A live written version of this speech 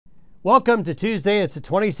Welcome to Tuesday. It's the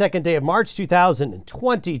 22nd day of March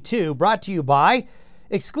 2022, brought to you by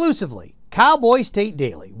exclusively Cowboy State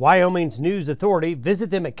Daily, Wyoming's news authority. Visit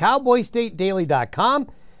them at cowboystatedaily.com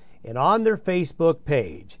and on their Facebook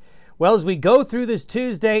page. Well, as we go through this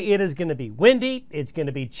Tuesday, it is going to be windy, it's going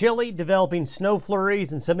to be chilly, developing snow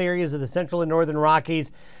flurries in some areas of the central and northern Rockies,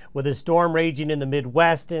 with a storm raging in the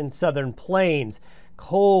Midwest and southern plains.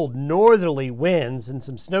 Cold northerly winds and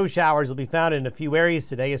some snow showers will be found in a few areas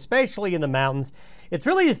today, especially in the mountains. It's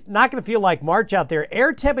really just not going to feel like March out there.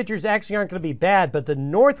 Air temperatures actually aren't going to be bad, but the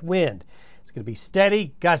north wind is going to be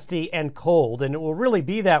steady, gusty, and cold, and it will really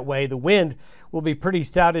be that way. The wind will be pretty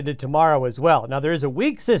stout into tomorrow as well. Now, there is a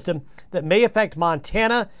weak system that may affect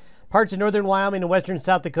Montana, parts of northern Wyoming and western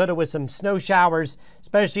South Dakota with some snow showers,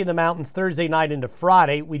 especially in the mountains Thursday night into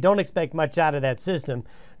Friday. We don't expect much out of that system.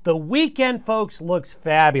 The weekend, folks, looks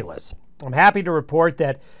fabulous. I'm happy to report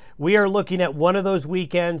that we are looking at one of those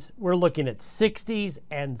weekends. We're looking at 60s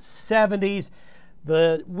and 70s.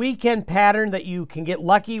 The weekend pattern that you can get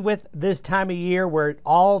lucky with this time of year, where it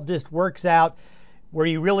all just works out, where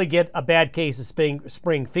you really get a bad case of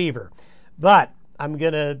spring fever. But I'm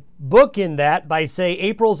going to bookend that by saying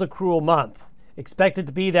April's a cruel month. Expect it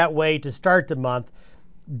to be that way to start the month.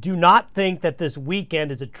 Do not think that this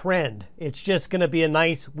weekend is a trend. It's just going to be a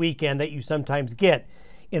nice weekend that you sometimes get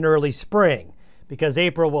in early spring, because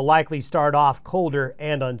April will likely start off colder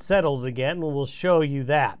and unsettled again, and we'll show you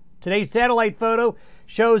that. Today's satellite photo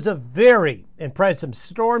shows a very impressive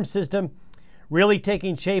storm system really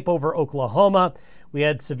taking shape over Oklahoma. We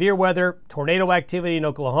had severe weather, tornado activity in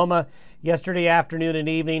Oklahoma yesterday afternoon and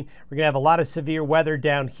evening. We're going to have a lot of severe weather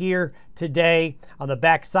down here today. On the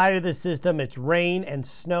back side of the system, it's rain and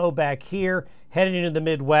snow back here, heading into the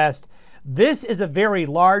Midwest. This is a very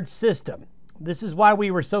large system. This is why we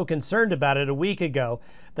were so concerned about it a week ago.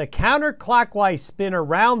 The counterclockwise spin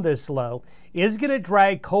around this low is going to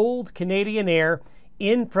drag cold Canadian air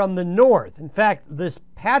in from the north. In fact, this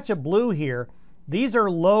patch of blue here, these are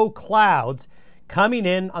low clouds coming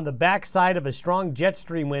in on the backside of a strong jet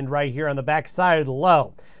stream wind right here on the backside of the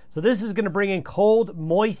low. So this is going to bring in cold,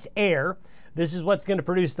 moist air. This is what's going to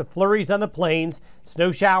produce the flurries on the plains,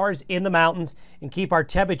 snow showers in the mountains, and keep our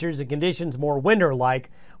temperatures and conditions more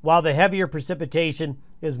winter-like, while the heavier precipitation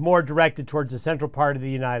is more directed towards the central part of the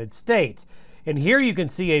United States. And here you can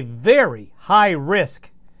see a very high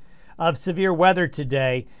risk of severe weather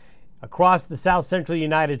today across the south central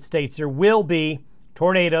United States. There will be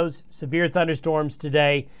tornadoes, severe thunderstorms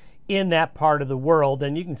today in that part of the world.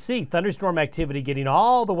 And you can see thunderstorm activity getting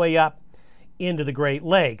all the way up into the Great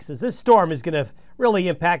Lakes, as this storm is going to really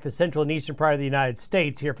impact the central and eastern part of the United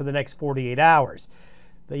States here for the next 48 hours.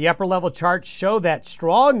 The upper level charts show that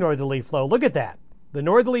strong northerly flow. Look at that. The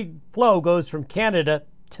northerly flow goes from Canada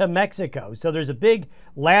to Mexico. So there's a big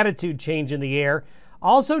latitude change in the air.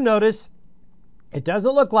 Also notice, it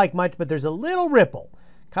doesn't look like much, but there's a little ripple.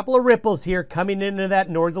 Couple of ripples here coming into that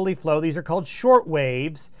northerly flow. These are called short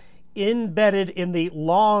waves embedded in the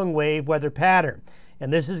long wave weather pattern.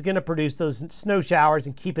 And this is going to produce those snow showers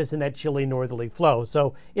and keep us in that chilly northerly flow.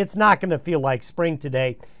 So it's not going to feel like spring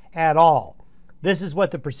today at all. This is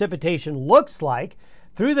what the precipitation looks like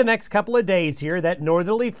through the next couple of days here. That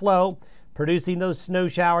northerly flow producing those snow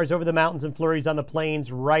showers over the mountains and flurries on the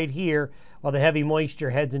plains right here, while the heavy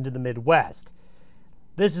moisture heads into the Midwest.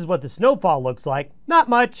 This is what the snowfall looks like. Not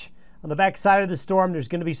much. On the back side of the storm, there's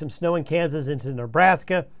going to be some snow in Kansas into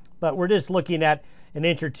Nebraska, but we're just looking at an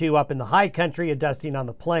inch or two up in the high country, a dusting on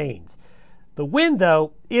the plains. The wind,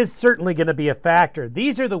 though, is certainly going to be a factor.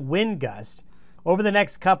 These are the wind gusts over the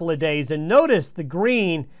next couple of days, and notice the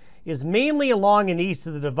green is mainly along and east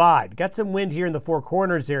of the divide. Got some wind here in the Four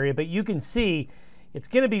Corners area, but you can see it's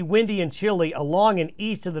going to be windy and chilly along and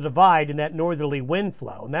east of the divide in that northerly wind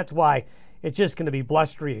flow, and that's why it's just going to be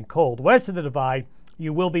blustery and cold. West of the divide,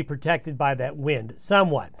 you will be protected by that wind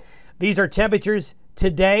somewhat. These are temperatures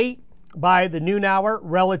today by the noon hour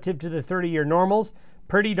relative to the 30-year normals.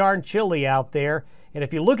 Pretty darn chilly out there. And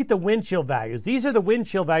if you look at the wind chill values, these are the wind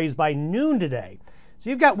chill values by noon today. So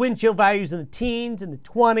you've got wind chill values in the teens, in the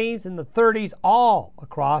 20s, in the 30s, all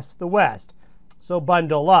across the west. So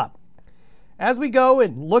bundle up. As we go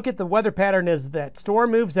and look at the weather pattern as that storm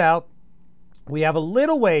moves out, we have a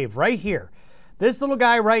little wave right here. This little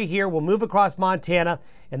guy right here will move across Montana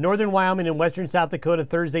and northern Wyoming and western South Dakota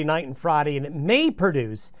Thursday night and Friday, and it may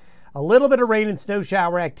produce a little bit of rain and snow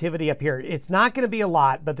shower activity up here. It's not going to be a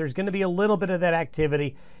lot, but there's going to be a little bit of that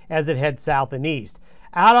activity as it heads south and east.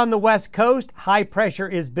 Out on the west coast, high pressure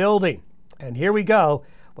is building. And here we go.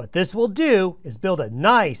 What this will do is build a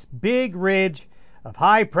nice big ridge of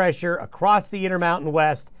high pressure across the Intermountain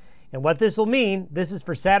West And what this will mean, this is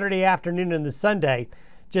for Saturday afternoon and the Sunday,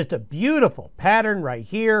 just a beautiful pattern right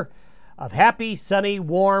here of happy, sunny,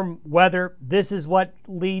 warm weather. This is what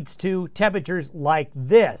leads to temperatures like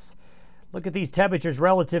this. Look at these temperatures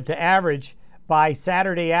relative to average by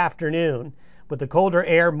Saturday afternoon, with the colder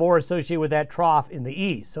air more associated with that trough in the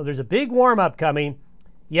east. So there's a big warm up coming.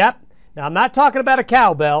 Yep. Now, I'm not talking about a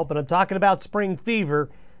cowbell, but I'm talking about spring fever.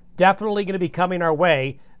 Definitely going to be coming our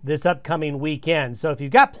way this upcoming weekend. So if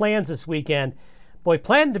you've got plans this weekend, boy,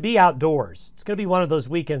 plan to be outdoors. It's going to be one of those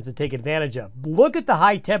weekends to take advantage of. Look at the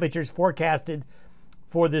high temperatures forecasted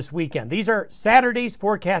for this weekend. These are Saturday's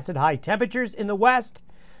forecasted high temperatures in the west.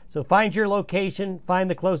 So find your location, find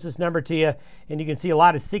the closest number to you, and you can see a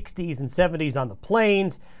lot of 60s and 70s on the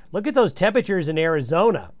plains. Look at those temperatures in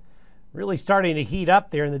Arizona. Really starting to heat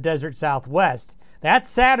up there in the desert southwest. That's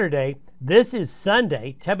Saturday. This is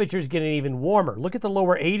Sunday. Temperatures getting even warmer. Look at the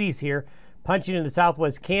lower 80s here, punching into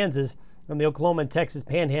southwest Kansas and the Oklahoma and Texas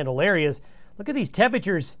panhandle areas. Look at these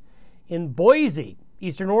temperatures in Boise,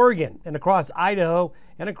 eastern Oregon, and across Idaho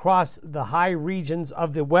and across the high regions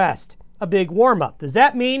of the west. A big warm-up. Does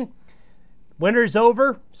that mean winter's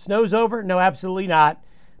over? Snow's over? No, absolutely not,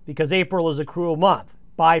 because April is a cruel month.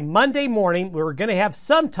 By Monday morning, we're going to have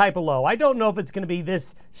some type of low. I don't know if it's going to be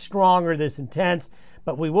this strong or this intense,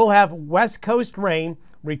 but we will have West Coast rain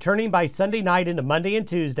returning by Sunday night into Monday and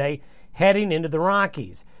Tuesday, heading into the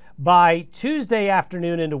Rockies. By Tuesday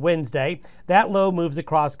afternoon into Wednesday, that low moves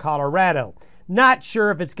across Colorado. Not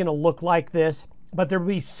sure if it's going to look like this, but there will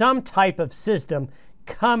be some type of system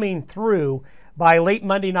coming through by late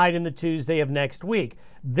Monday night and the Tuesday of next week.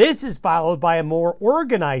 This is followed by a more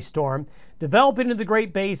organized storm developing in the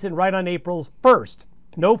Great Basin right on April 1st.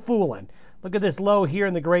 No fooling. Look at this low here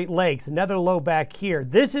in the Great Lakes, another low back here.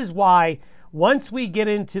 This is why once we get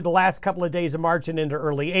into the last couple of days of March and into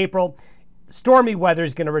early April, stormy weather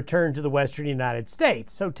is going to return to the western United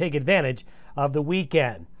States. So take advantage of the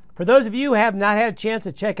weekend. For those of you who have not had a chance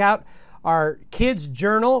to check out our kids'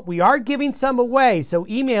 journal, we are giving some away. So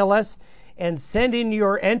email us and send in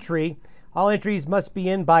your entry. All entries must be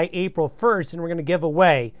in by April 1st, and we're going to give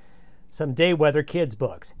away some Day Weather Kids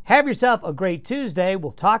books. Have yourself a great Tuesday.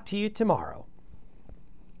 We'll talk to you tomorrow.